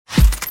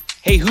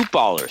Hey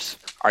Hoopballers,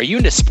 are you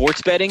into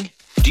sports betting?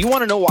 Do you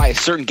want to know why a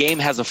certain game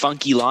has a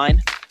funky line?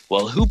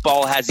 Well,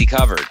 Hoopball has you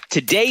covered.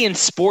 Today in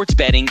Sports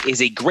Betting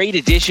is a great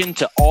addition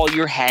to all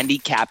your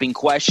handicapping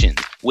questions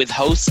with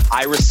hosts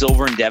Ira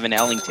Silver and Devin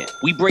Ellington.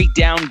 We break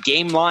down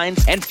game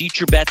lines and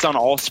future bets on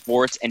all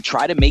sports and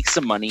try to make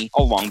some money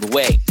along the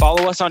way.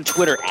 Follow us on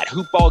Twitter at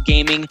Hoopball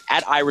Gaming,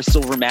 at Ira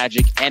Silver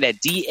Magic, and at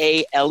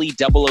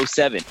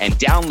DALE007. And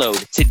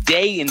download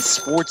Today in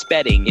Sports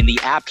Betting in the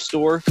App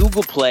Store,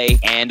 Google Play,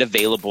 and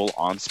available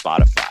on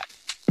Spotify.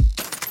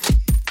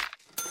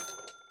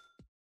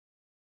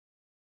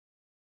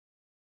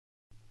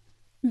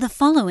 The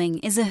following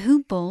is a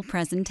Hoop Ball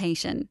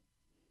presentation.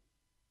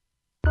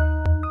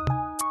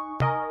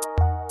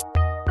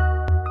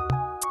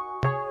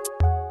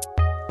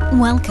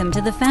 Welcome to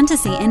the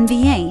Fantasy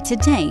NBA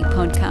Today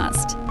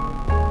podcast.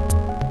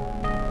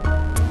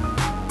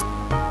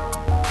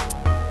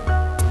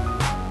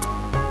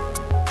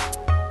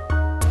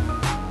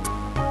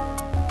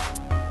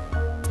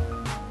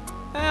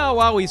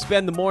 While we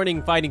spend the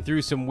morning fighting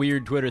through some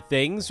weird Twitter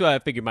things, I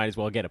figured might as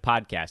well get a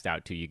podcast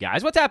out to you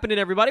guys. What's happening,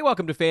 everybody?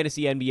 Welcome to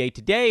Fantasy NBA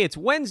Today. It's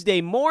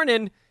Wednesday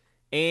morning,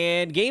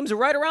 and games are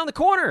right around the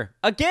corner.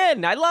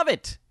 Again, I love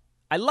it.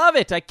 I love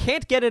it. I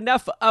can't get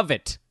enough of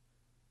it.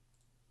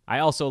 I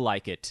also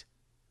like it.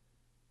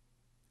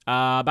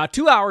 About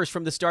 2 hours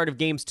from the start of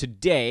games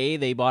today,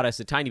 they bought us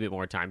a tiny bit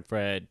more time.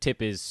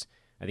 Tip is,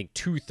 I think,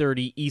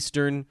 2:30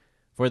 Eastern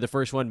for the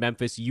first one,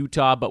 Memphis,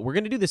 Utah. But we're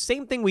going to do the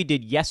same thing we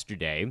did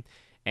yesterday,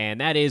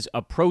 and that is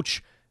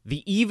approach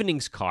the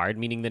evenings card,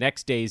 meaning the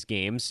next day's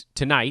games,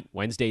 tonight,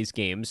 Wednesday's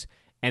games,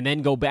 and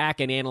then go back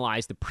and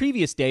analyze the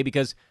previous day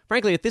because,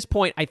 frankly, at this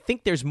point, I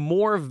think there's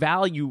more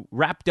value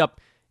wrapped up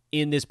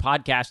in this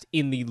podcast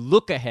in the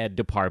look-ahead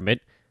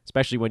department,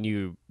 especially when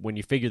you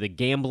figure the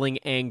gambling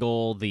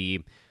angle,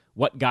 the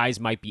what guys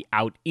might be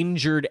out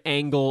injured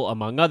angle,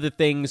 among other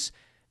things,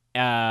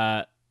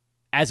 as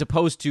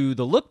opposed to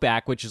the look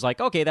back, which is like,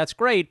 okay, that's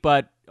great,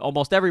 but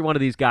almost every one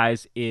of these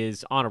guys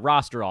is on a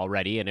roster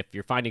already, and if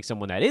you're finding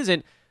someone that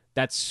isn't,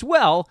 that's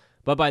swell,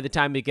 but by the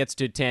time it gets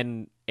to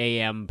 10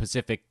 a.m.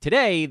 Pacific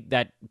today,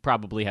 that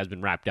probably has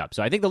been wrapped up.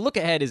 So I think the look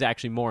ahead is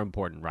actually more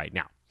important right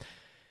now.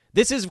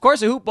 This is, of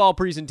course, a Hoopball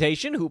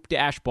presentation.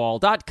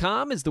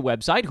 Hoop-ball.com is the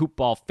website.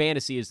 Hoopball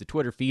Fantasy is the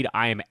Twitter feed.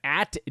 I am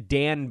at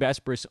Dan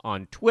Besbris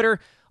on Twitter.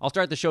 I'll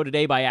start the show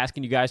today by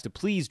asking you guys to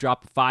please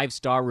drop a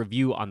 5-star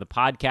review on the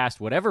podcast,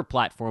 whatever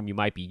platform you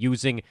might be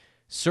using.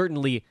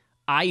 Certainly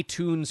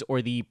iTunes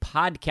or the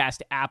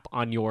podcast app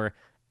on your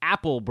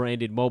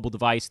Apple-branded mobile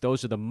device.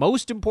 Those are the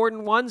most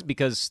important ones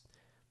because,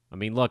 I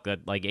mean, look,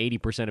 like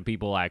 80% of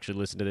people actually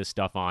listen to this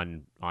stuff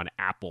on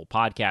Apple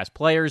podcast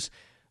players.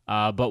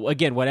 But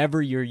again,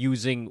 whatever you're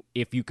using,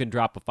 if you can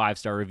drop a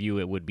 5-star review,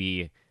 it would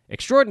be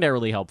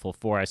extraordinarily helpful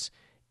for us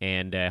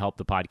and help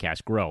the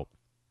podcast grow.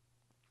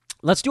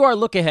 Let's do our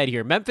look ahead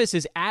here. Memphis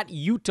is at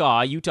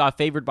Utah. Utah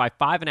favored by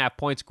 5.5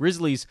 points.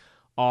 Grizzlies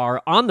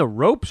are on the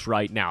ropes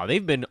right now.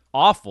 They've been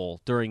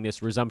awful during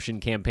this resumption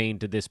campaign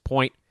to this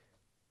point.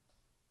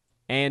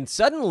 And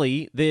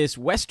suddenly, this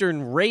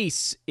Western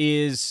race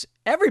is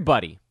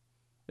everybody.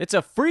 It's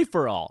a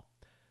free-for-all.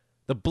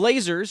 The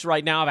Blazers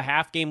right now have a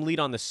half-game lead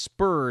on the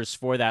Spurs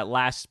for that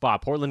last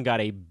spot. Portland got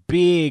a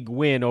big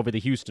win over the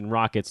Houston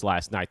Rockets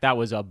last night. That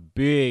was a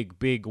big,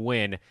 big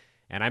win.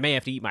 And I may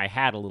have to eat my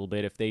hat a little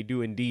bit if they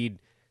do indeed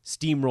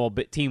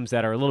steamroll teams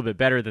that are a little bit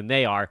better than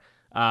they are.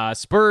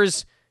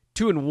 Spurs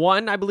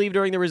 2-1, I believe,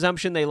 during the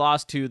resumption. They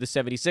lost to the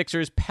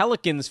 76ers.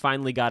 Pelicans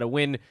finally got a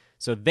win,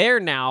 so they're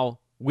now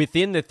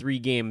within the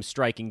 3-game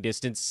striking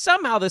distance.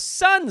 Somehow the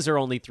Suns are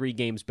only 3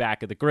 games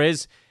back of the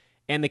Grizz,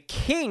 and the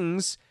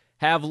Kings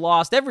have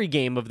lost every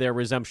game of their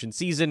resumption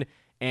season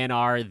and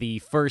are the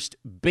first,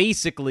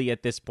 basically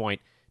at this point,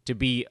 to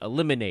be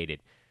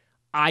eliminated.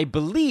 I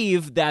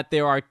believe that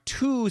there are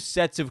 2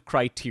 sets of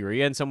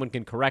criteria, and someone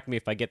can correct me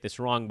if I get this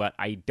wrong, but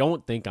I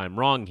don't think I'm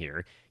wrong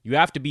here. You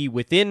have to be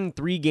within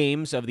 3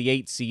 games of the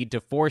 8 seed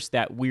to force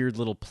that weird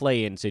little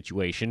play-in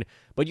situation,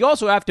 but you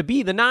also have to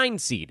be the 9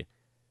 seed,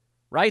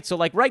 right? So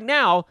like right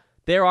now,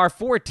 there are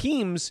 4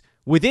 teams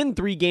within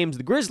 3 games of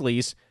the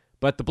Grizzlies,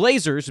 but the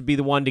Blazers would be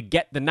the one to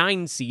get the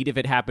 9 seed if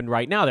it happened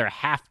right now. They're a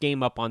half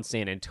game up on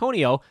San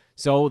Antonio,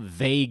 so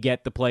they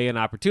get the play-in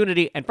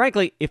opportunity. And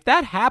frankly, if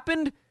it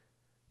happened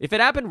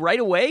right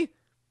away,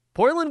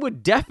 Portland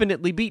would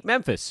definitely beat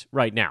Memphis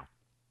right now.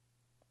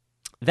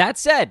 That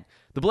said,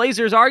 the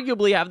Blazers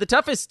arguably have the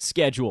toughest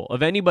schedule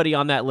of anybody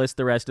on that list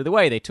the rest of the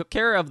way. They took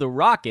care of the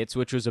Rockets,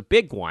 which was a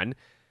big one.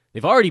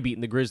 They've already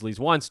beaten the Grizzlies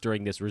once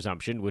during this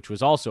resumption, which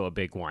was also a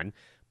big one.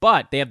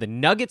 But they have the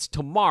Nuggets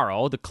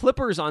tomorrow, the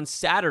Clippers on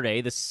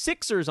Saturday, the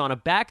Sixers on a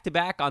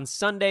back-to-back on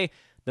Sunday,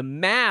 the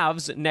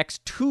Mavs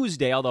next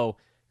Tuesday, although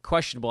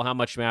questionable how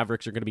much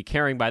Mavericks are going to be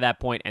carrying by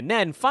that point. And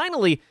then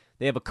finally,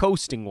 they have a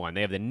coasting one.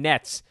 They have the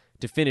Nets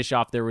to finish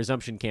off their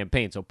resumption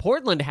campaign. So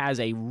Portland has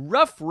a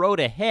rough road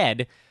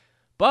ahead,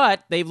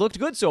 but they've looked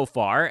good so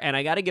far, and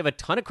I got to give a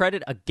ton of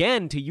credit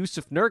again to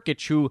Jusuf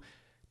Nurkic, who,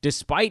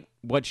 despite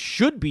what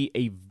should be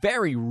a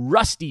very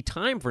rusty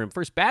time for him,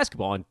 first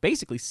basketball in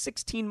basically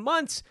 16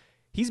 months,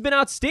 he's been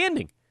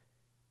outstanding.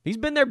 He's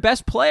been their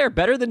best player,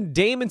 better than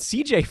Dame and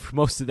CJ for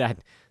most of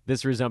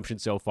this resumption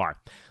so far.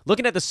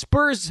 Looking at the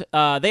Spurs,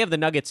 they have the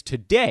Nuggets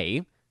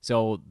today,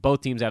 so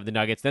both teams have the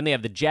Nuggets. Then they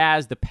have the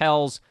Jazz, the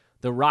Pels,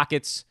 the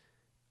Rockets,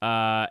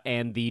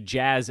 and the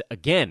Jazz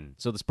again.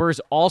 So the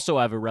Spurs also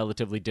have a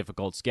relatively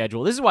difficult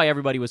schedule. This is why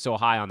everybody was so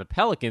high on the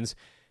Pelicans,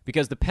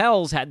 because the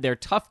Pels had their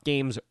tough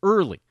games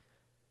early.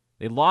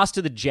 They lost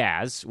to the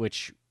Jazz,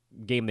 which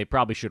game they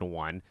probably should have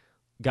won.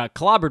 Got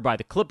clobbered by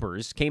the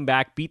Clippers, came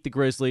back, beat the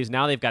Grizzlies.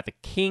 Now they've got the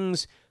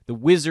Kings, the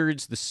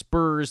Wizards, the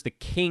Spurs, the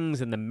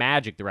Kings, and the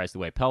Magic the rest of the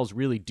way. Pels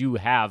really do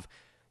have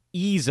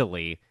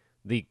easily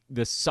the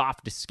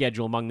softest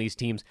schedule among these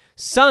teams.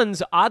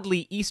 Suns,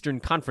 oddly Eastern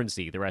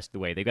Conference-y the rest of the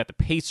way. They've got the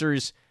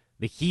Pacers,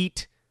 the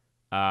Heat,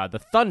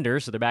 the Thunder,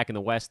 so they're back in the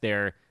West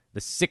there,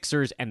 the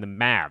Sixers, and the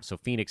Mavs. So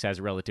Phoenix has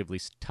a relatively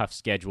tough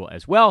schedule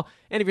as well.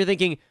 And if you're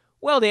thinking,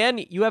 well, Dan,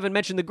 you haven't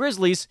mentioned the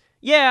Grizzlies.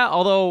 Yeah,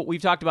 although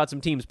we've talked about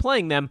some teams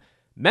playing them,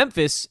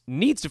 Memphis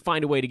needs to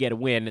find a way to get a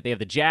win. They have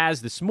the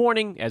Jazz this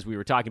morning, as we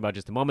were talking about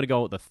just a moment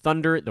ago, the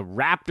Thunder, the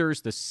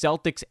Raptors, the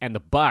Celtics, and the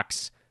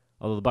Bucks.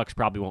 Although the Bucks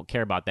probably won't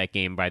care about that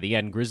game by the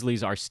end.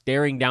 Grizzlies are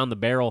staring down the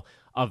barrel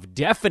of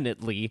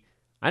definitely,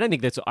 I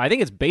think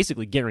it's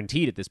basically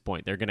guaranteed at this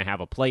point. They're going to have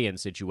a play-in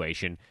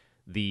situation.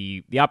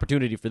 The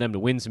opportunity for them to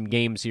win some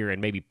games here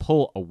and maybe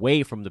pull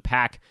away from the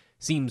pack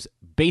seems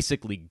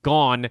basically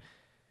gone.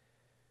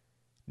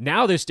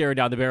 Now they're staring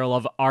down the barrel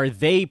of, are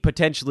they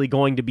potentially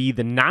going to be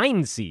the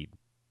 9 seed?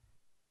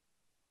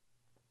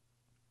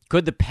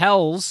 Could the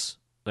Pels,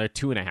 they're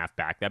 2.5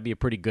 back, that'd be a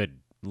pretty good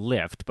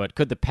lift, but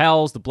could the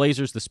Pels, the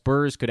Blazers, the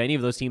Spurs, could any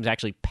of those teams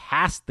actually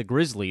pass the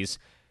Grizzlies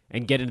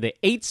and get into the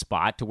 8th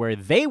spot to where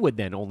they would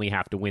then only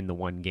have to win the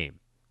one game?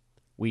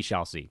 We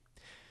shall see.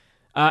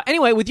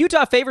 Anyway, with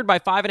Utah favored by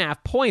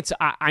 5.5 points,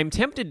 I'm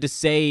tempted to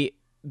say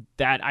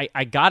that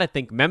I gotta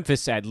think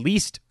Memphis at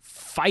least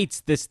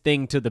fights this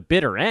thing to the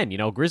bitter end. You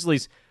know,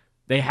 Grizzlies,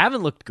 they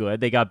haven't looked good.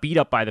 They got beat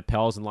up by the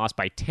Pels and lost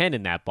by 10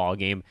 in that ball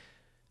game.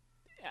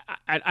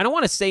 I don't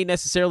want to say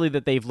necessarily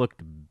that they've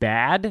looked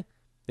bad.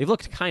 They've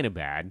looked kind of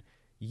bad.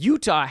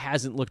 Utah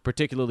hasn't looked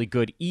particularly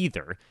good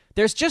either.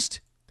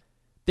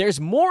 There's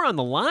more on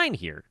the line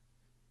here.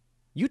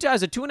 Utah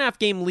has a 2.5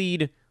 game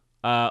lead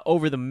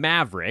over the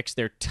Mavericks.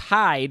 They're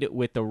tied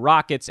with the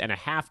Rockets and a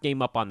half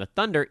game up on the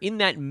Thunder in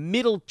that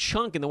middle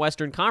chunk in the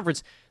Western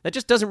Conference that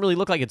just doesn't really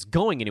look like it's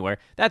going anywhere.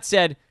 That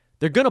said,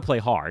 they're going to play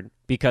hard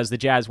because the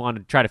Jazz want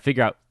to try to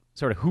figure out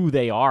sort of who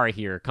they are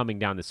here coming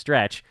down the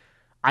stretch.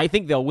 I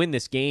think they'll win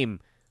this game,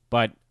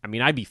 but I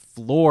mean, I'd be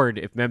floored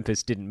if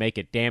Memphis didn't make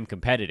it damn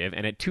competitive.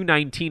 And at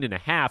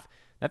 219.5,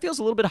 that feels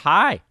a little bit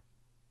high.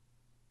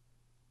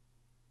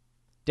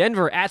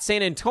 Denver at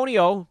San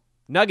Antonio.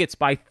 Nuggets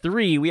by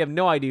 3. We have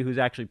no idea who's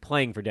actually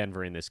playing for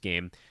Denver in this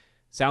game.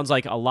 Sounds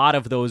like a lot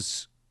of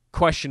those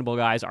questionable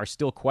guys are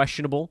still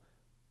questionable.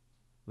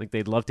 I think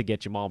they'd love to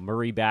get Jamal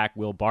Murray back,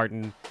 Will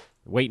Barton,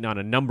 waiting on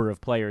a number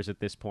of players at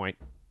this point.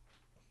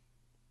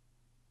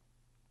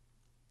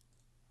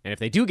 And if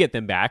they do get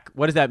them back,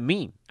 what does that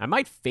mean? I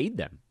might fade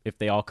them if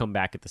they all come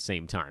back at the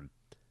same time.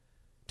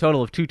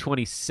 Total of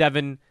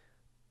 227.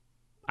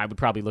 I would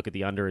probably look at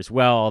the under as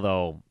well,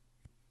 although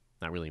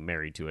not really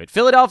married to it.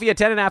 Philadelphia,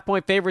 10.5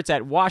 point favorites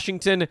at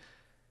Washington.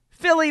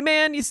 Philly,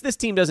 man, this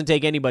team doesn't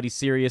take anybody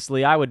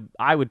seriously. I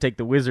would take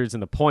the Wizards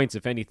and the points,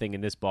 if anything,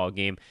 in this ball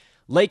game.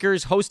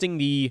 Lakers hosting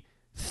the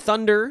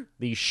Thunder,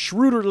 the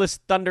Schroederless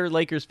Thunder.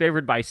 Lakers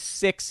favored by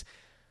 6.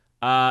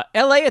 LA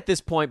at this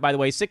point, by the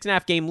way,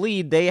 6.5 game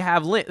lead. They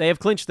have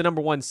clinched the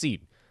number 1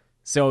 seed.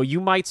 So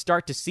you might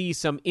start to see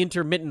some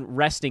intermittent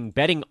resting.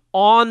 Betting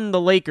on the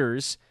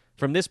Lakers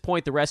from this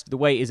point the rest of the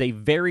way is a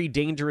very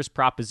dangerous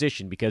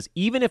proposition because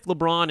even if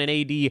LeBron and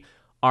AD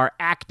are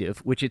active,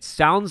 which it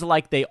sounds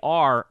like they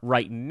are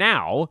right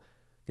now,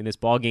 and this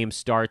ball game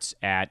starts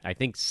at, I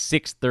think,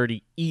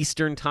 6:30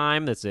 Eastern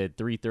time. That's a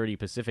 3:30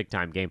 Pacific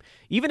time game.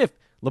 Even if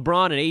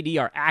LeBron and AD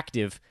are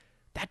active,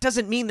 that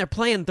doesn't mean they're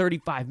playing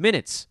 35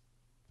 minutes.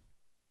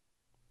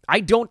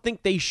 I don't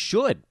think they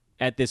should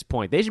at this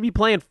point. They should be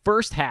playing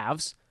first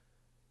halves,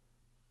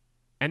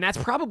 and that's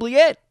probably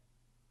it.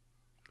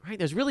 Right?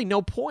 There's really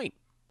no point.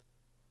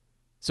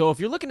 So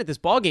if you're looking at this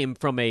ball game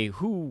from a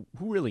who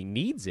really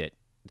needs it,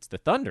 it's the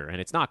Thunder,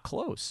 and it's not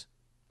close.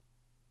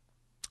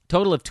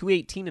 Total of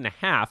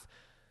 218.5.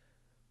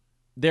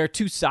 There are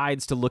two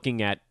sides to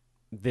looking at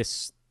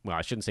this. Well,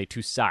 I shouldn't say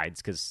two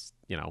sides because,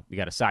 we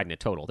got a side and a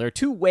total. There are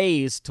two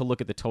ways to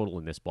look at the total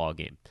in this ball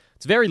game.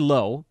 It's very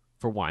low,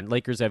 for one.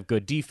 Lakers have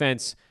good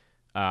defense.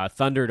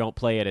 Thunder don't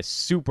play at a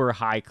super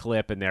high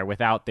clip, and they're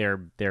without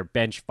their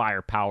bench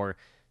firepower.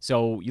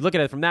 So you look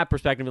at it from that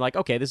perspective, and you're like,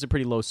 okay, this is a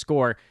pretty low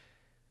score.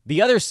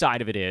 The other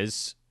side of it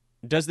is,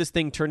 does this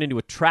thing turn into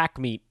a track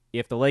meet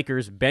if the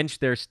Lakers bench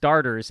their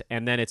starters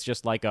and then it's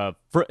just like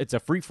it's a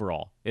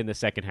free-for-all in the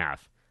second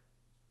half?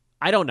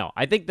 I don't know.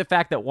 I think the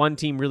fact that one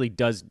team really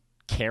does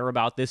care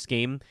about this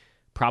game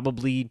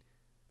probably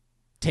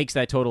takes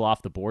that total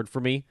off the board for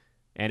me.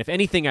 And if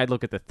anything, I'd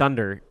look at the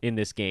Thunder in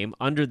this game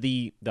under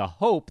the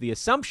hope, the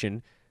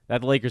assumption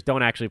that the Lakers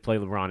don't actually play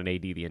LeBron and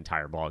AD the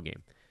entire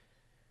ballgame.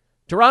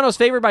 Toronto's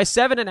favored by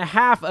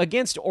 7.5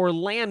 against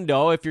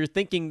Orlando. If you're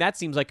thinking that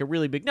seems like a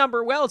really big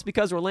number, well, it's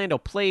because Orlando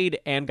played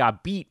and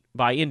got beat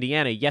by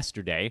Indiana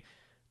yesterday.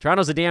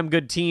 Toronto's a damn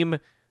good team.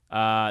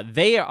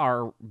 They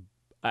are,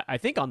 I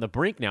think, on the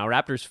brink now.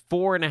 Raptors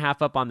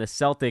 4.5 up on the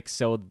Celtics,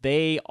 so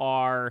they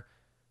are,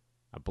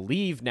 I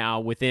believe, now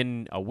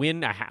within a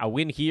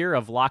win here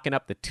of locking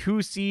up the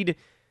 2 seed.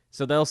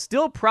 So they'll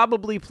still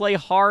probably play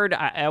hard.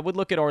 I would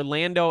look at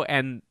Orlando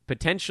and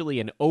potentially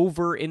an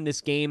over in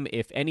this game,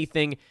 if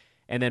anything.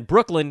 And then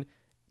Brooklyn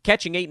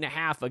catching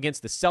 8.5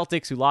 against the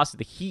Celtics, who lost to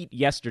the Heat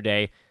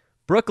yesterday.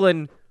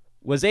 Brooklyn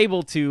was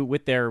able to,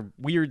 with their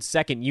weird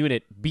second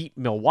unit, beat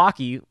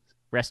Milwaukee,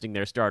 resting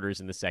their starters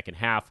in the second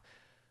half.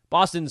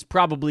 Boston's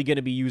probably going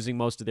to be using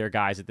most of their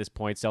guys at this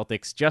point.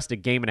 Celtics just a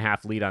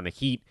 1.5 lead on the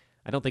Heat.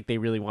 I don't think they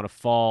really want to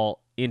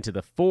fall into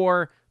the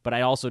 4, but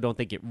I also don't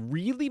think it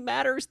really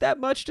matters that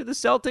much to the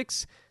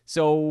Celtics.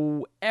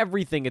 So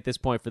everything at this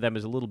point for them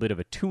is a little bit of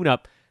a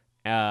tune-up.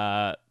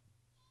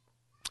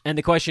 And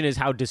the question is,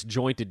 how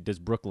disjointed does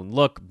Brooklyn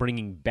look,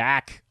 bringing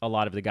back a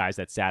lot of the guys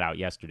that sat out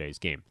yesterday's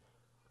game?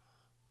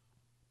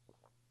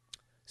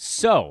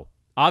 So,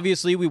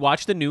 obviously, we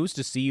watch the news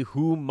to see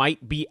who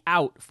might be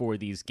out for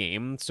these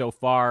games. So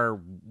far,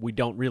 we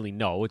don't really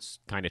know. It's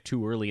kind of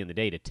too early in the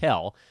day to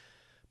tell.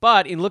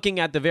 But in looking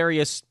at the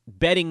various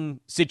betting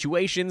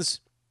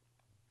situations,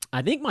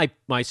 I think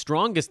my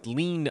strongest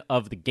lean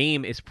of the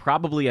game is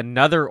probably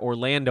another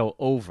Orlando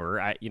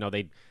over.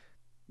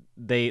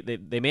 They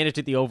managed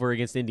it the over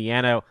against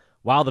Indiana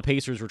while the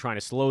Pacers were trying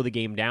to slow the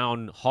game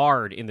down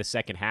hard in the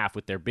second half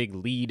with their big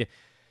lead.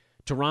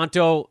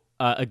 Toronto,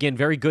 again,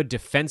 very good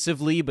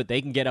defensively, but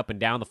they can get up and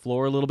down the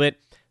floor a little bit.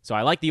 So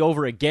I like the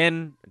over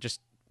again,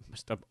 just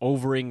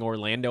overing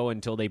Orlando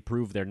until they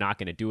prove they're not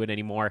going to do it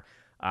anymore.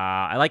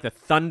 I like the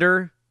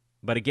Thunder,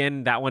 but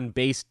again, that one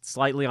based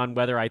slightly on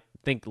whether I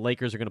think the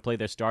Lakers are going to play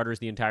their starters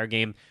the entire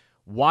game.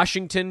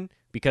 Washington,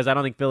 because I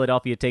don't think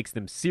Philadelphia takes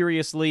them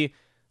seriously.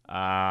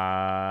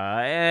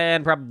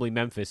 And probably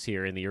Memphis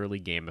here in the early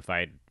game if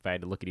I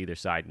had to look at either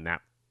side in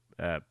that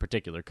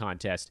particular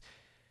contest.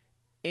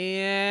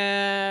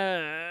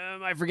 And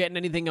am I forgetting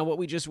anything on what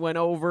we just went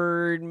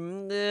over?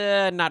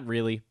 Not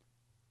really.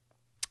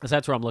 So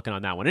that's where I'm looking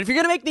on that one. And if you're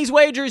going to make these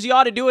wagers, you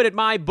ought to do it at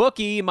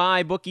MyBookie.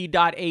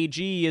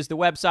 MyBookie.ag is the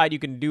website. You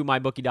can do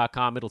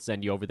MyBookie.com. It'll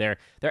send you over there.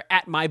 They're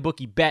at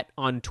MyBookieBet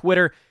on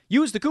Twitter.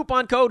 Use the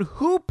coupon code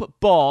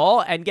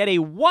HOOPBALL and get a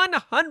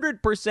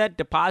 100%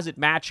 deposit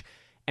match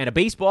and a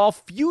baseball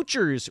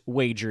futures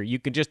wager you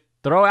can just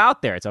throw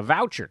out there. It's a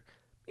voucher.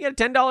 You get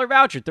a $10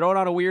 voucher. Throw it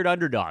on a weird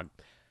underdog.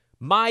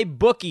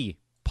 MyBookie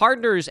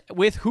partners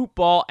with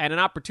Hoopball and an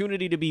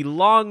opportunity to be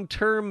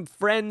long-term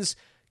friends,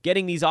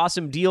 getting these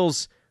awesome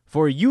deals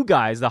for you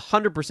guys, the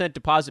 100%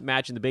 deposit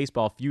match in the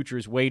baseball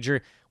futures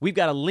wager. We've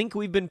got a link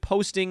we've been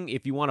posting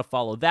if you want to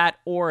follow that.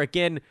 Or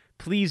again,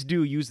 please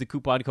do use the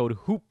coupon code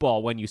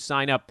HOOPBALL when you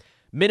sign up.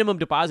 Minimum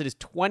deposit is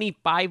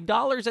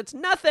 $25. That's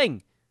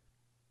nothing.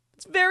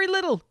 It's very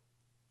little.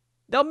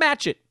 They'll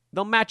match it.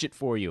 They'll match it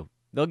for you.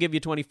 They'll give you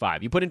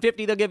 25. You put in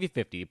 50, they'll give you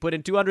 50. You put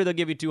in 200, they'll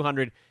give you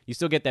 200. You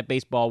still get that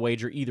baseball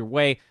wager either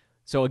way.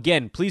 So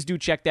again, please do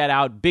check that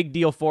out. Big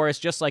deal for us,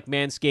 just like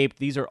Manscaped.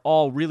 These are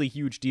all really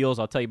huge deals.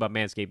 I'll tell you about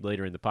Manscaped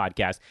later in the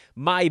podcast.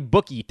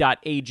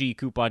 MyBookie.ag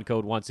coupon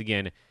code, once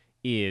again,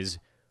 is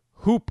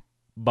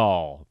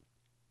HOOPBALL.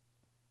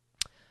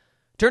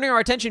 Turning our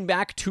attention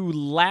back to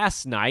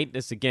last night.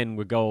 This, again,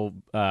 would go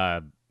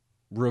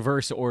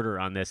reverse order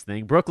on this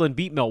thing. Brooklyn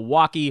beat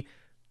Milwaukee.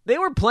 They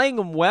were playing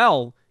them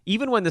well,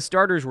 even when the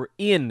starters were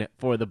in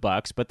for the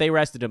Bucks, but they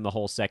rested him the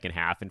whole second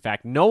half. In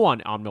fact, no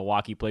one on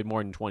Milwaukee played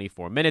more than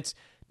 24 minutes.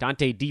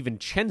 Dante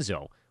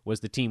DiVincenzo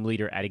was the team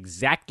leader at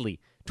exactly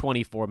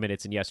 24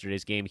 minutes in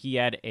yesterday's game. He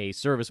had a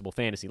serviceable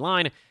fantasy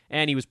line,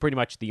 and he was pretty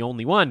much the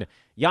only one.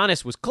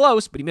 Giannis was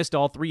close, but he missed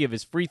all 3 of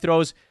his free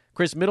throws.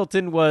 Chris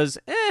Middleton was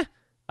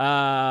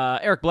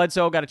Eric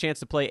Bledsoe got a chance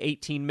to play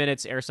 18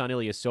 minutes. Ersan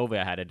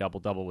Ilyasova had a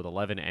double-double with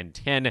 11 and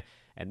 10.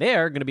 And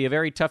they're going to be a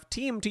very tough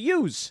team to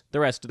use the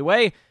rest of the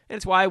way. And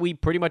it's why we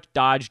pretty much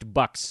dodged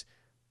Bucks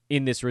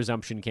in this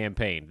resumption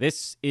campaign.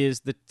 This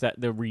is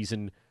the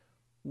reason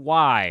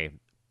why.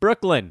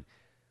 Brooklyn,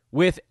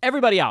 with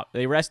everybody out.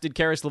 They rested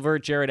Karis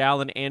LeVert, Jared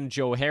Allen, and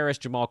Joe Harris.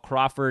 Jamal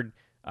Crawford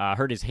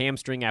hurt his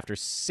hamstring after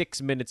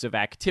 6 minutes of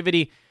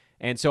activity.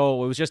 And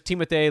so it was just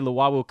Timothé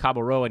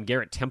Luwawu-Cabarrot and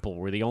Garrett Temple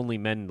were the only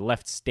men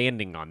left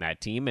standing on that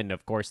team. And,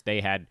 of course,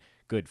 they had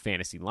good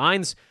fantasy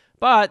lines.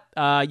 But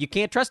you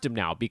can't trust him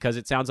now because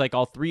it sounds like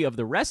all 3 of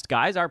the rest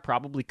guys are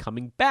probably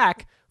coming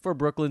back for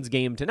Brooklyn's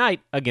game tonight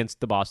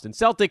against the Boston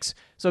Celtics.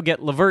 So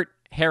get LeVert,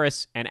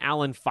 Harris, and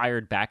Allen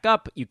fired back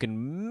up. You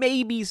can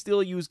maybe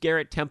still use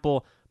Garrett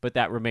Temple, but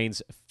that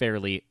remains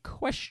fairly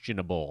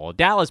questionable.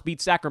 Dallas beat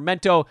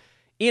Sacramento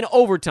in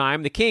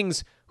overtime. The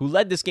Kings, who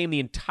led this game the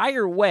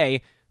entire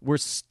way, were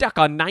stuck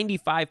on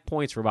 95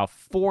 points for about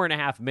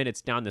 4.5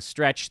 minutes down the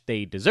stretch.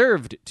 They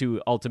deserved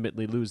to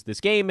ultimately lose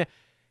this game.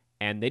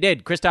 And they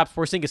did. Kristaps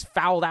Porzingis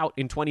fouled out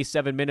in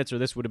 27 minutes, or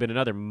this would have been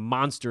another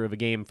monster of a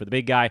game for the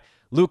big guy.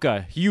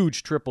 Luka,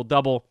 huge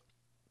triple-double.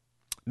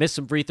 Missed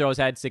some free throws,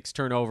 had 6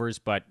 turnovers,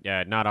 but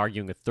not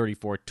arguing with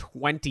 34,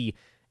 20,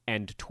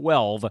 and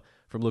 12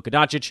 from Luka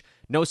Doncic.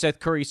 No Seth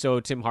Curry, so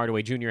Tim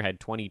Hardaway Jr. had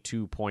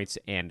 22 points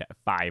and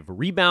 5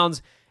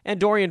 rebounds. And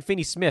Dorian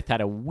Finney-Smith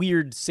had a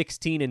weird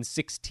 16 and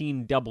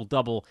 16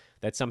 double-double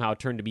that somehow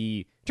turned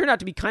out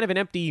to be kind of an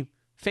empty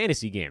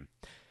fantasy game.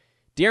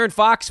 De'Aaron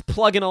Fox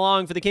plugging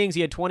along for the Kings.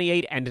 He had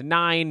 28 and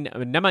 9.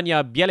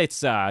 Nemanja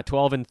Bjelica,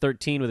 12 and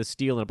 13 with a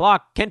steal and a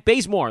block. Kent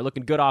Bazemore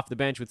looking good off the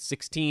bench with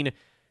 16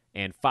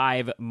 and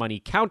 5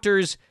 money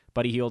counters.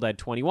 Buddy Hield had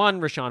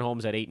 21. Rashawn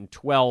Holmes had 8 and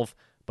 12,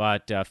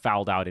 but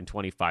fouled out in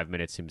 25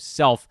 minutes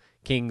himself.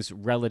 Kings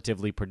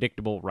relatively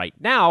predictable right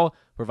now,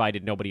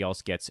 provided nobody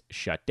else gets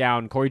shut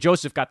down. Corey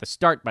Joseph got the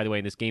start, by the way,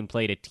 in this game.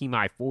 Played a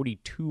team-high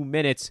 42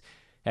 minutes,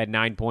 had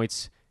 9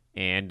 points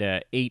and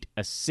 8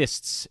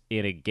 assists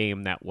in a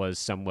game that was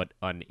somewhat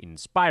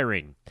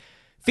uninspiring.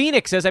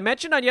 Phoenix, as I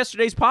mentioned on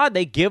yesterday's pod,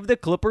 they give the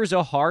Clippers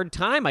a hard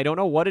time. I don't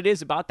know what it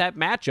is about that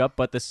matchup,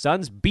 but the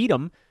Suns beat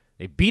them.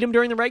 They beat them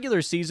during the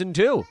regular season,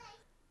 too.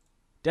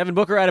 Devin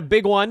Booker had a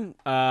big one.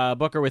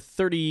 Booker with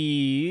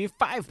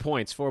 35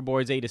 points, 4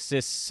 boards, 8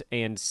 assists,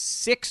 and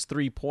 6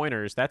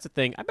 3-pointers. That's a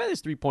thing. I bet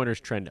his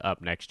 3-pointers trend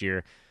up next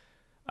year.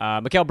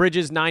 Mikal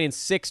Bridges, 9 and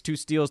 6, 2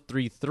 steals,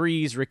 3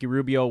 threes. Ricky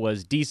Rubio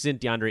was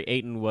decent. DeAndre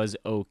Ayton was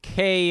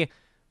okay.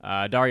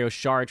 Dario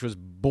Saric was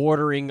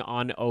bordering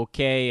on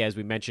okay. As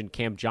we mentioned,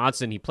 Cam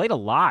Johnson, he played a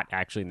lot,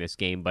 actually, in this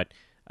game, but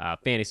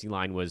fantasy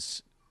line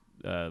was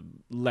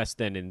less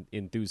than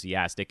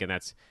enthusiastic, and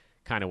that's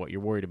kind of what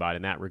you're worried about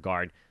in that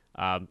regard.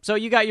 So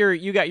you got your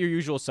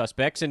usual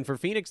suspects, and for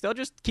Phoenix, they'll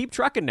just keep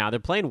trucking now. They're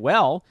playing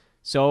well,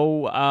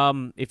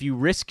 so if you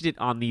risked it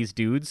on these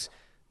dudes,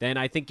 then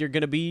I think you're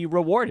going to be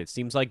rewarded.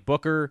 Seems like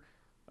Booker,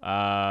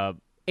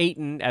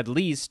 Ayton at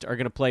least are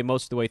going to play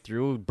most of the way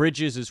through,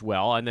 Bridges as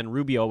well, and then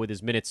Rubio with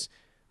his minutes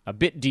a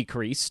bit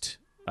decreased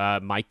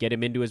might get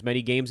him into as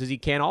many games as he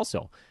can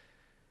also.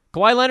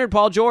 Kawhi Leonard,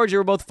 Paul George, they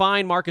were both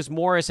fine. Marcus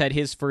Morris had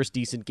his first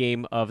decent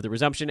game of the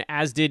resumption,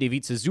 as did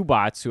Ivica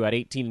Zubac, who had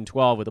 18 and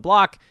 12 with a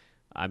block.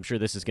 I'm sure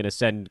this is going to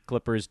send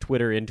Clippers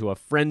Twitter into a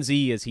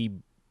frenzy as he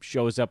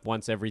shows up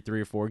once every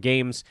 3 or 4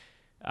 games.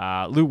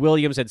 Lou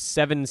Williams had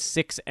 7,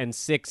 6, and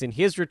 6 in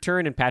his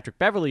return, and Patrick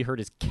Beverley hurt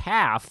his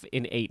calf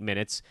in 8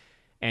 minutes,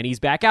 and he's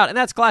back out. And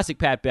that's classic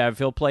Pat Bev.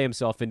 He'll play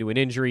himself into an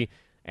injury,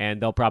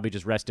 and they'll probably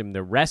just rest him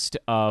the rest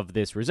of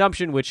this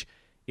resumption, which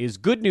is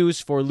good news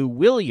for Lou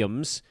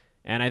Williams,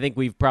 and I think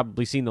we've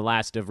probably seen the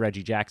last of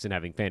Reggie Jackson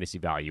having fantasy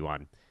value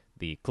on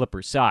the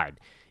Clippers side.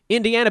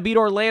 Indiana beat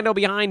Orlando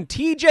behind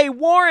T.J.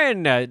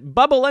 Warren,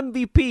 bubble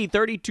MVP,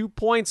 32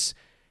 points,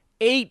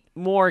 8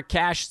 more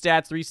cash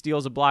stats, 3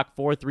 steals, a block,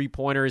 4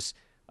 3-pointers,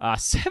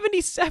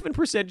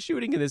 77%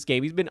 shooting in this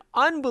game. He's been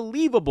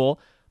unbelievable.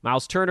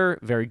 Miles Turner,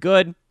 very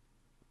good,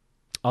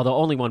 although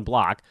only 1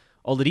 block.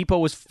 Oladipo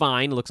was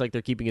fine. Looks like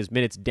they're keeping his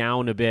minutes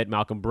down a bit.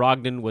 Malcolm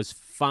Brogdon was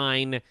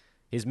fine.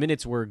 His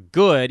minutes were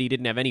good. He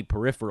didn't have any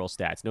peripheral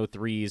stats. No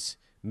threes,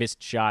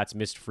 missed shots,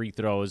 missed free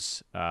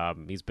throws.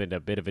 He's been a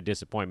bit of a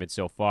disappointment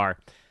so far.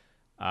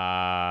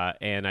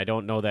 And I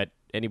don't know that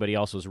anybody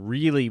else was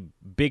really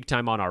big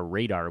time on our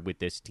radar with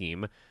this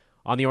team.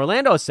 On the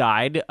Orlando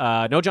side,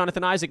 no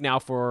Jonathan Isaac now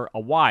for a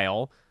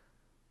while.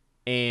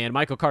 And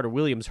Michael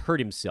Carter-Williams hurt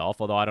himself,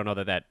 although I don't know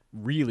that that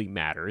really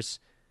matters.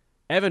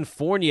 Evan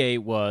Fournier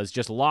was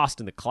just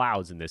lost in the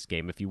clouds in this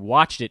game. If you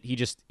watched it, he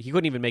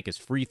couldn't even make his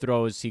free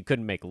throws. He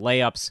couldn't make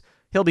layups.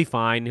 He'll be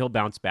fine. He'll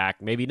bounce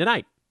back maybe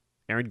tonight.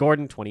 Aaron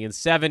Gordon, 20 and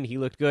 7. He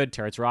looked good.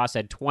 Terrence Ross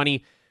had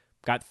 20.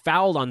 Got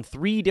fouled on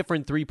 3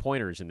 different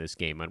 3-pointers in this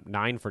game.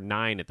 9 for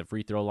 9 at the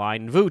free throw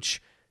line.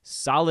 Vooch,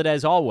 solid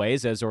as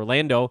always, as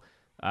Orlando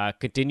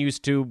continues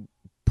to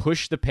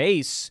push the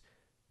pace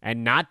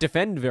and not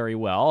defend very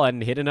well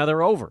and hit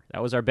another over.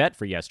 That was our bet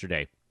for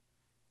yesterday.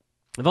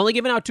 I've only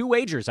given out 2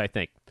 wagers, I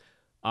think,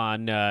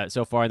 on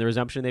so far in the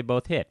resumption. They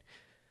both hit.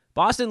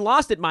 Boston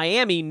lost at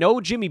Miami.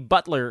 No Jimmy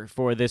Butler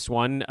for this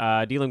one,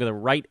 dealing with a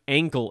right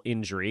ankle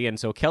injury. And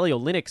so Kelly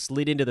Olynyk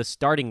slid into the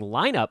starting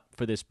lineup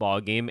for this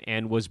ball game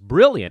and was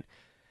brilliant.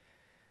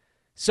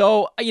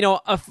 So,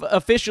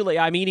 officially,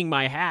 I'm eating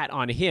my hat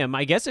on him.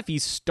 I guess if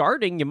he's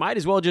starting, you might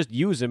as well just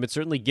use him. It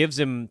certainly gives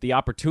him the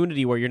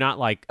opportunity where you're not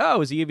like,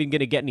 oh, is he even going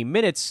to get any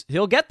minutes?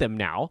 He'll get them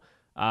now.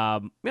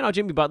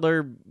 Jimmy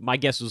Butler, my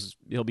guess was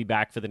he'll be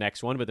back for the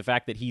next one, but the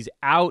fact that he's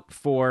out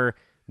for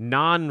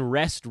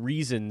non-rest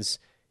reasons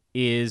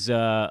is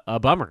a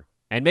bummer.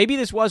 And maybe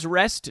this was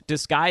rest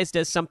disguised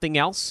as something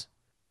else.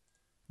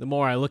 The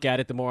more I look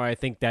at it, the more I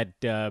think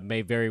that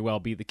may very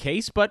well be the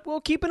case, but we'll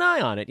keep an eye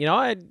on it.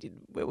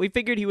 We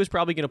figured he was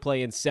probably going to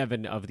play in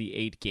 7 of the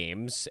 8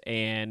 games,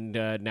 and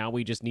now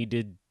we just need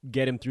to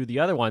get him through the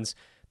other ones.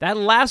 That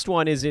last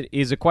one is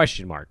a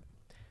question mark.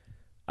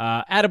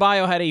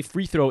 Adebayo had a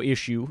free throw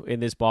issue in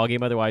this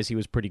ballgame. Otherwise, he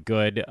was pretty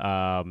good.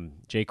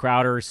 Jay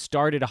Crowder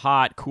started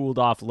hot, cooled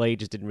off late,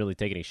 just didn't really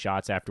take any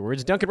shots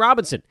afterwards. Duncan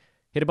Robinson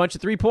hit a bunch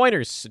of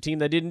 3-pointers, a team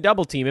that didn't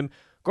double-team him.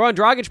 Goran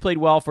Dragic played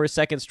well for a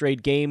second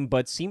straight game,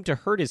 but seemed to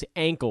hurt his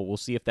ankle. We'll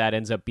see if that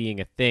ends up being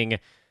a thing.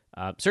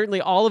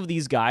 Certainly all of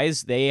these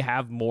guys, they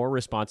have more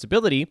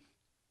responsibility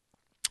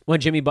when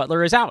Jimmy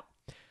Butler is out.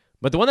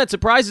 But the one that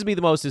surprises me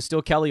the most is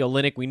still Kelly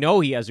Olynyk. We know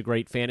he has a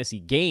great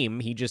fantasy game.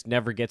 He just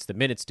never gets the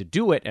minutes to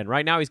do it, and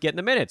right now he's getting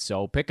the minutes.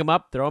 So pick him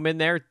up, throw him in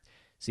there,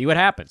 see what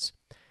happens.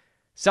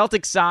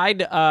 Celtics side,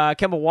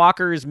 Kemba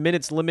Walker's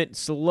minutes limit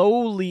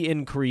slowly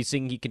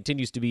increasing. He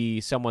continues to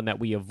be someone that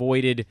we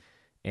avoided,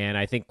 and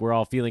I think we're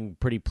all feeling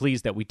pretty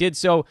pleased that we did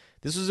so.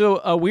 This was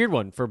a weird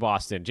one for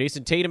Boston.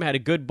 Jason Tatum had a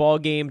good ball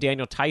game.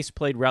 Daniel Tice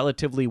played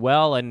relatively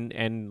well,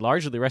 and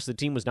largely the rest of the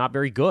team was not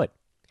very good.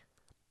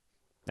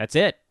 That's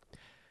it.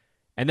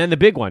 And then the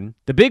big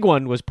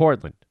one was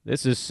Portland.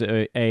 This is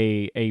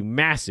a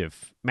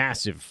massive,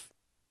 massive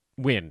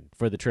win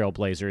for the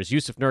Trailblazers.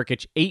 Yusuf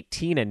Nurkic,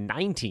 18 and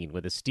 19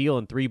 with a steal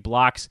and 3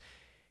 blocks.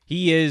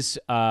 He is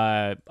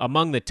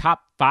among the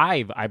top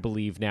 5, I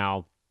believe,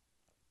 now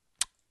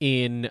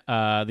in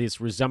this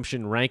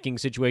resumption ranking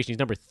situation. He's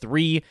number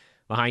 3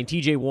 behind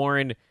TJ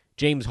Warren,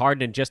 James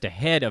Harden, and just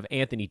ahead of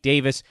Anthony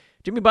Davis.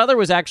 Jimmy Butler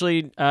was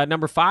actually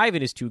number 5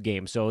 in his 2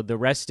 games, so the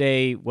rest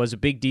day was a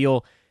big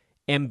deal.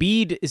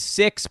 Embiid is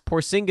 6,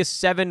 Porzingis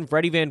 7,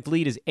 Freddie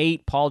VanVleet is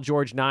 8, Paul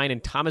George 9,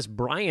 and Thomas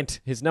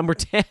Bryant is number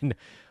 10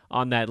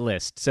 on that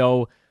list.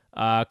 So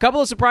a couple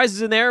of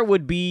surprises in there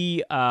would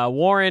be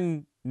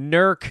Warren,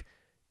 Nurk,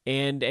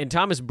 and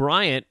Thomas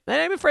Bryant.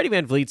 I mean, Freddie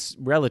VanVleet's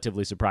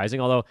relatively surprising,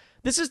 although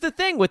this is the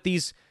thing with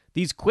these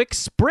quick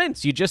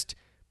sprints. You just,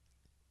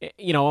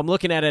 I'm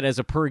looking at it as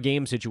a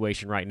per-game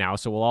situation right now,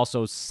 so we'll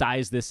also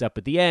size this up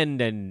at the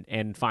end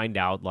and find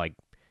out,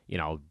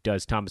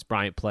 does Thomas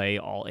Bryant play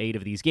all 8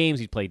 of these games?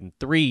 He's played in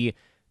 3. If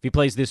he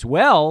plays this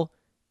well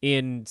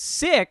in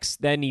 6,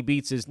 then he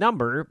beats his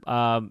number,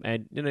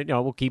 and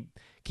we'll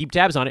keep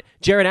tabs on it.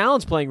 Jared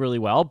Allen's playing really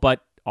well,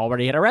 but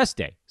already had a rest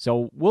day,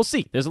 so we'll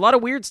see. There's a lot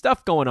of weird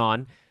stuff going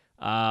on.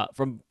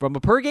 From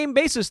a per-game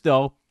basis,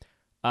 though,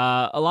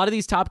 a lot of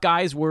these top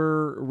guys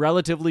were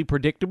relatively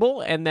predictable,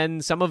 and then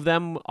some of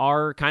them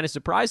are kind of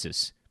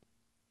surprises.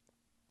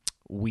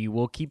 We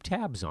will keep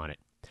tabs on it.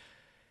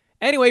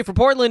 Anyway, for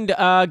Portland,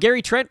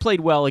 Gary Trent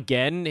played well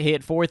again.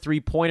 Hit 4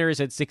 3-pointers,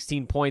 had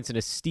 16 points and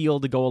a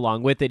steal to go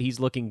along with it. He's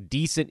looking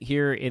decent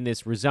here in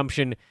this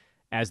resumption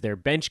as their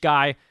bench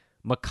guy.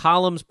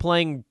 McCollum's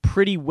playing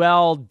pretty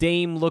well.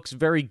 Dame looks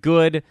very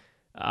good.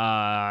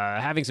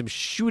 Having some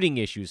shooting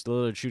issues.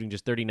 Still shooting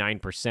just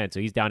 39%, so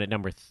he's down at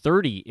number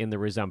 30 in the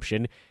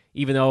resumption.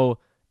 Even though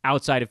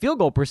outside of field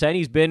goal percent,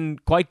 he's been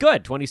quite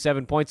good.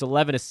 27 points,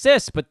 11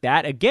 assists. But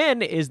that,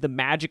 again, is the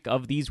magic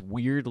of these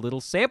weird little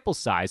sample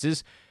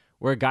sizes,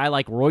 where a guy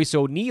like Royce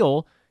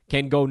O'Neal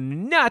can go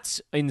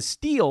nuts in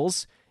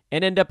steals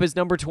and end up as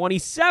number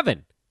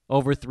 27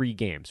 over 3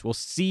 games. We'll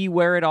see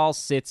where it all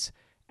sits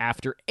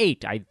after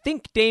 8. I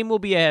think Dame will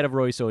be ahead of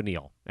Royce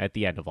O'Neal at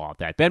the end of all of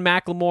that. Ben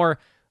McLemore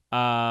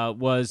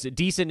was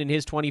decent in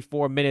his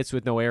 24 minutes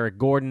with no Eric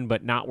Gordon,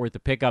 but not worth a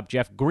pickup.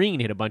 Jeff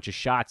Green hit a bunch of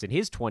shots in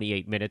his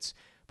 28 minutes,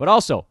 but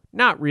also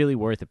not really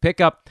worth a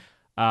pickup.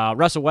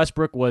 Russell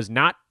Westbrook was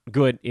not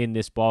good in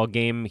this ball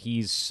game.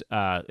 His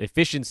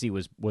efficiency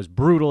was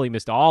brutal. He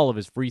missed all of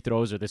his free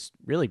throws, or this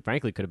really,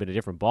 frankly, could have been a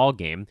different ball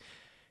game.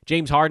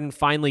 James Harden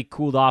finally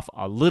cooled off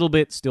a little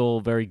bit.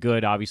 Still very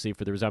good, obviously,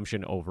 for the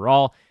resumption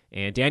overall.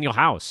 And Daniel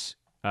House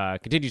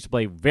continues to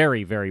play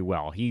very, very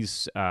well.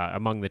 He's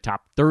among the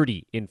top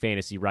 30 in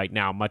fantasy right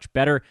now. Much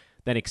better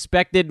than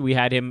expected. We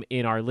had him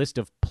in our list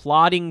of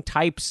plotting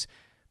types.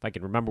 If I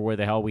can remember where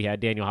the hell we had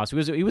Daniel House.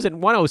 He was at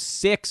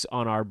 106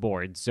 on our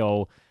board,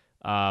 so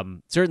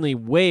certainly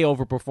way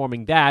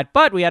overperforming that.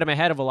 But we had him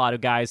ahead of a lot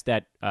of guys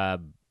that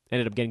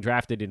ended up getting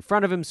drafted in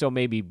front of him, so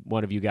maybe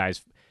one of you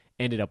guys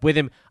ended up with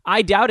him.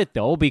 I doubt it,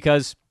 though,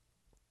 because,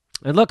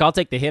 and look, I'll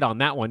take the hit on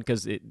that one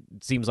because it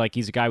seems like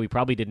he's a guy we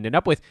probably didn't end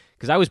up with,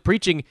 because I was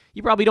preaching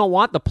you probably don't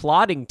want the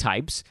plotting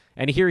types,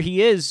 and here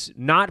he is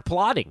not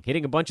plotting,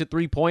 hitting a bunch of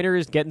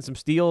 3-pointers, getting some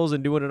steals,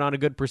 and doing it on a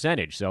good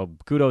percentage. So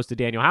kudos to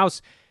Daniel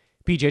House.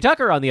 PJ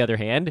Tucker, on the other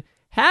hand,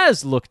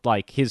 has looked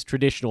like his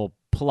traditional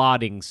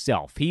plotting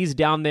self. He's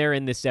down there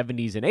in the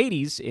 70s and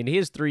 80s in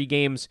his 3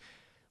 games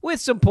with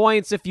some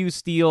points, a few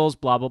steals,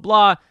 blah, blah,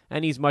 blah,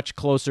 and he's much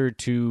closer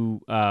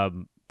to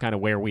kind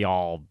of where we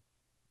all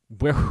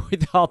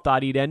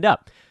thought he'd end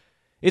up.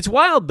 It's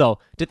wild, though,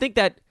 to think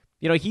that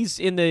he's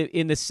in the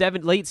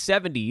late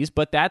 70s,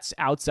 but that's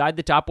outside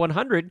the top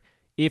 100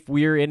 if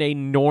we're in a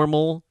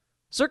normal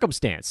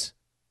circumstance.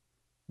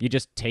 You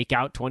just take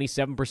out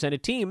 27%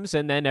 of teams,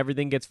 and then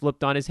everything gets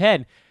flipped on his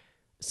head.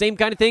 Same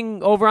kind of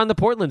thing over on the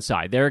Portland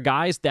side. There are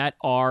guys that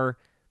are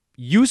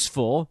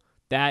useful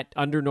that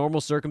under normal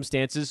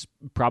circumstances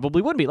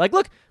probably wouldn't be. Like,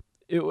 look,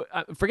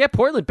 forget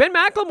Portland. Ben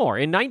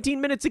McLemore in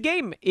 19 minutes a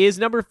game is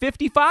number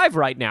 55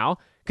 right now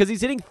because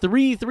he's hitting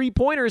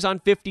 3-pointers on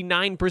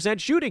 59%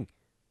 shooting.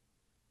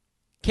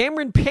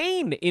 Cameron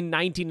Payne in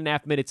 19 and a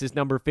half minutes is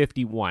number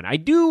 51. I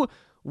do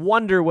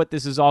wonder what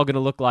this is all going to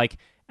look like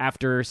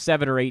after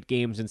 7 or 8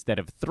 games instead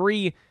of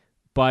 3,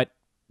 but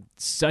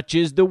such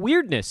is the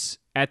weirdness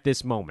at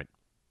this moment.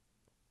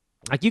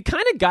 Like, you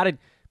kind of got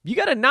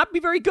to not be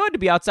very good to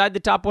be outside the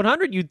top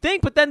 100, you'd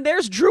think, but then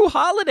there's Drew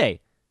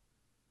Holiday.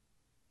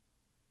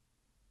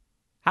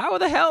 How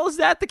the hell is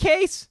that the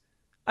case?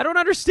 I don't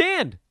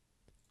understand.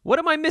 What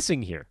am I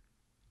missing here?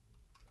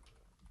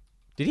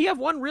 Did he have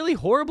one really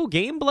horrible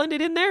game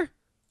blended in there?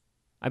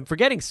 I'm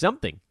forgetting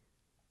something.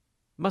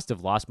 Must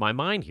have lost my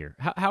mind here.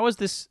 How is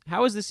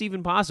this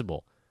even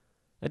possible?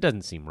 That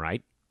doesn't seem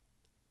right.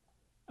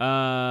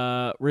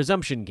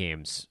 Resumption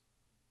games.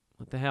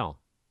 What the hell?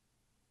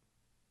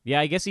 Yeah,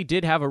 I guess he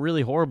did have a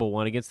really horrible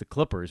one against the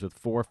Clippers with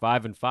 4,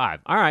 5, and 5.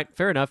 All right,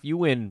 fair enough. You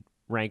win,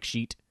 rank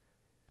sheet.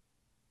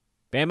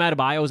 Bam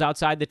Adebayo's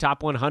outside the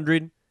top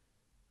 100.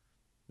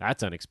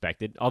 That's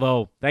unexpected.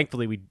 Although,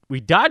 thankfully, we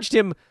dodged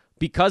him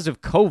because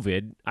of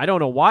COVID. I don't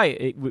know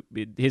why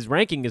his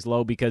ranking is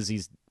low, because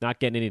he's not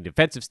getting any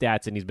defensive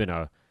stats and he's been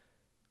a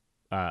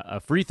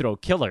free throw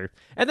killer.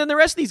 And then the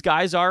rest of these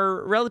guys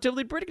are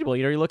relatively predictable.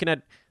 You know, you're looking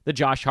at the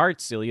Josh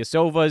Harts,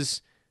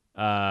 Ilyasovas,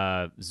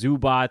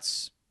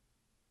 Zubats.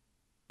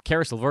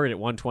 Karis LeVert at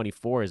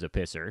 124 is a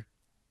pisser.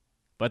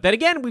 But then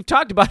again, we've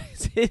talked about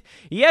it.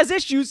 He has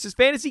issues. His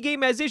fantasy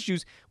game has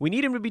issues. We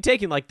need him to be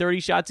taking like 30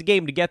 shots a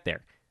game to get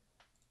there.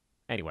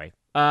 Anyway,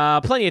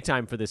 plenty of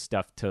time for this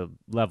stuff to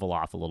level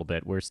off a little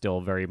bit. We're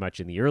still very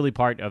much in the early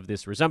part of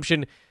this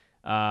resumption.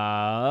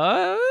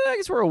 I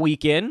guess we're a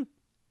week in.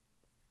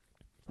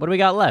 What do we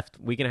got left?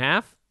 Week and a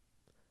half?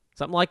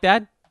 Something like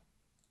that?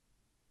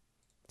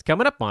 It's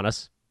coming up on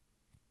us.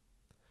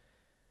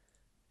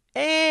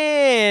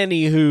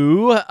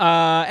 Anywho,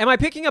 am I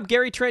picking up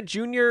Gary Trent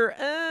Jr.?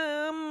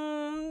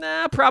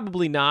 Nah,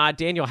 probably not.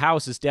 Daniel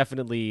House is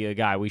definitely a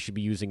guy we should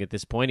be using at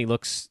this point. He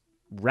looks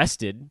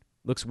rested,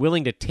 looks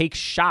willing to take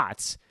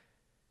shots.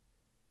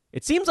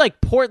 It seems like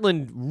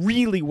Portland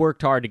really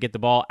worked hard to get the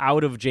ball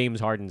out of James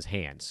Harden's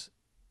hands.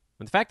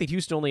 And the fact that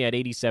Houston only had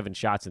 87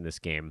 shots in this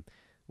game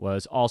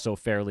was also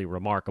fairly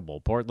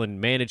remarkable. Portland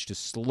managed to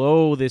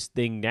slow this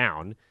thing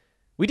down.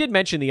 We did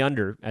mention the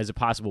under as a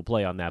possible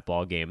play on that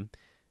ball game.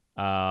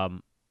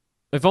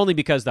 If only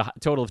because the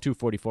total of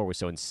 244 was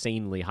so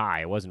insanely high.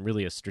 It wasn't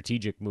really a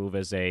strategic move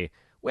as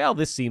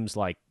this seems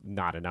like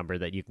not a number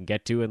that you can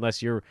get to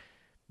unless you're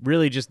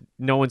really just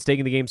no one's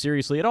taking the game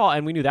seriously at all,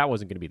 and we knew that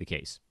wasn't going to be the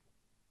case.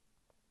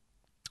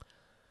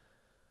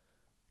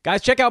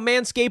 Guys, check out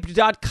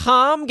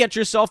manscaped.com. Get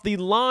yourself the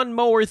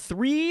Lawnmower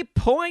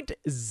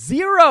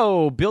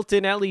 3.0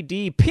 built-in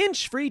LED,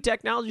 pinch-free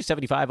technology,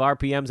 75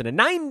 RPMs, and a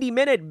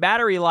 90-minute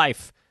battery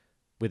life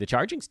with a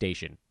charging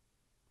station.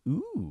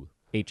 Ooh,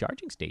 a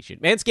charging station.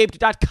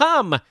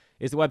 Manscaped.com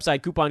is the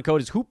website. Coupon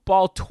code is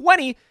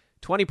HoopBall20.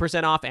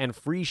 20% off and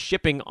free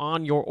shipping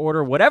on your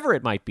order, whatever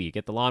it might be.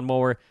 Get the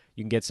lawnmower.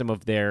 You can get some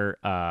of their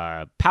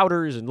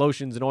powders and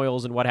lotions and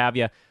oils and what have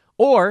you.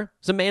 Or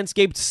some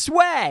Manscaped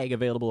swag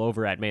available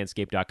over at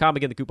manscaped.com.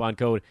 Again, the coupon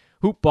code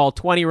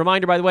HoopBall20.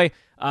 Reminder, by the way,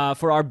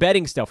 for our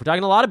betting stuff. We're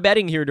talking a lot of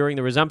betting here during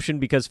the resumption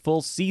because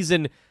full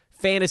season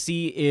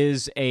fantasy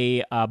is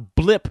a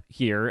blip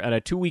here, and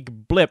a 2-week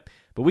blip.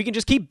 But we can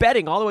just keep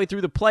betting all the way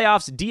through the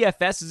playoffs.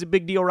 DFS is a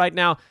big deal right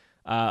now.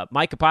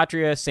 Mike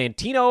Apatria,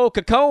 Santino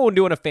Cacone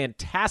doing a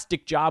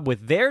fantastic job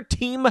with their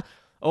team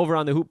over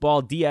on the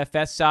Hoopball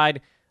DFS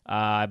side.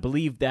 I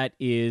believe that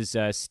is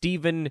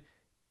Steven,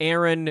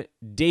 Aaron,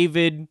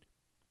 David,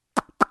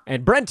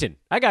 and Brenton.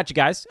 I got you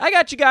guys. I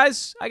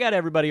got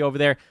everybody over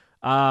there.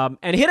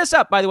 And hit us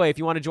up, by the way, if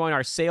you want to join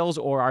our sales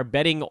or our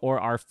betting or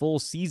our full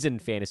season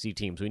fantasy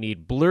teams. We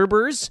need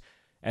blurbers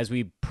as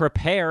we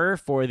prepare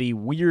for the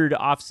weird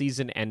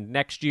offseason and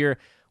next year.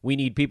 We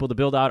need people to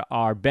build out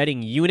our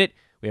betting unit.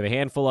 We have a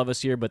handful of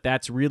us here, but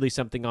that's really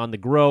something on the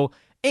grow.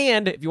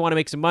 And if you want to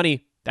make some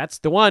money, that's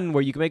the one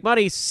where you can make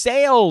money.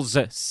 Sales.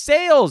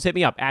 Hit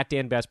me up at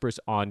Dan Vespers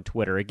on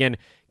Twitter. Again,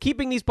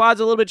 keeping these pods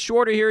a little bit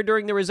shorter here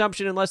during the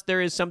resumption unless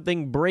there is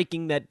something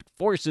breaking that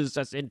forces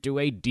us into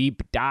a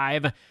deep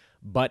dive.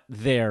 But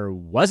there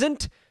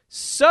wasn't.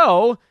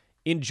 So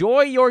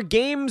enjoy your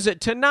games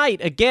tonight.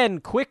 Again,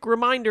 quick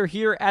reminder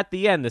here at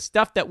the end. The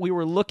stuff that we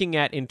were looking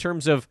at in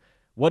terms of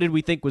what did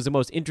we think was the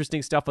most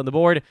interesting stuff on the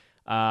board.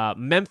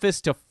 Memphis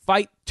to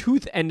fight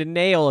tooth and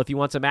nail if you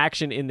want some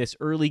action in this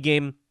early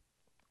game.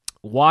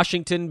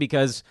 Washington,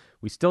 because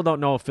we still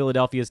don't know if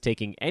Philadelphia is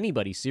taking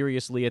anybody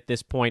seriously at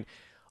this point.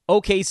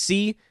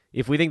 OKC,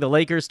 if we think the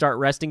Lakers start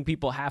resting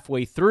people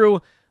halfway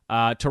through.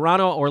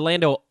 Toronto,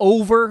 Orlando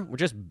over. We're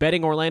just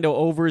betting Orlando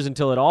overs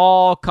until it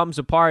all comes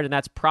apart, and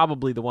that's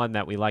probably the one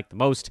that we like the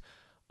most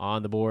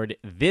on the board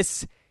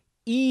this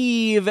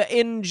eve.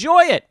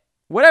 Enjoy it.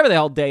 Whatever the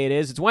hell day it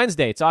is. It's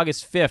Wednesday. It's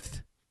August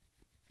 5th.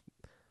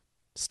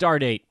 Star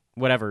date,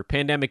 whatever.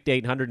 Pandemic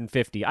date,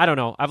 150. I don't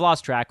know. I've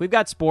lost track. We've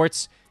got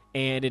sports,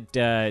 and it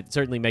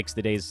certainly makes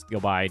the days go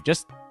by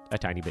just a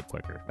tiny bit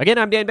quicker. Again,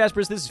 I'm Dan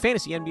Vespers. This is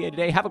Fantasy NBA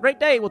Today. Have a great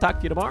day. We'll talk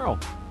to you tomorrow.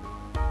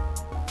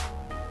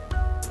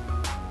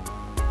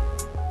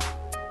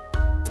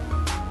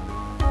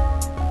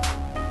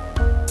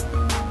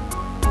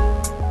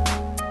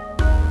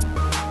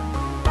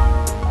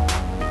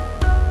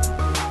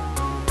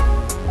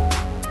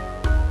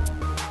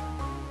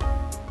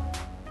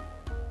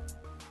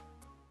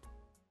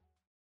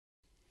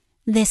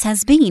 This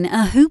has been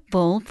a Hoop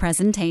Ball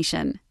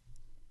presentation.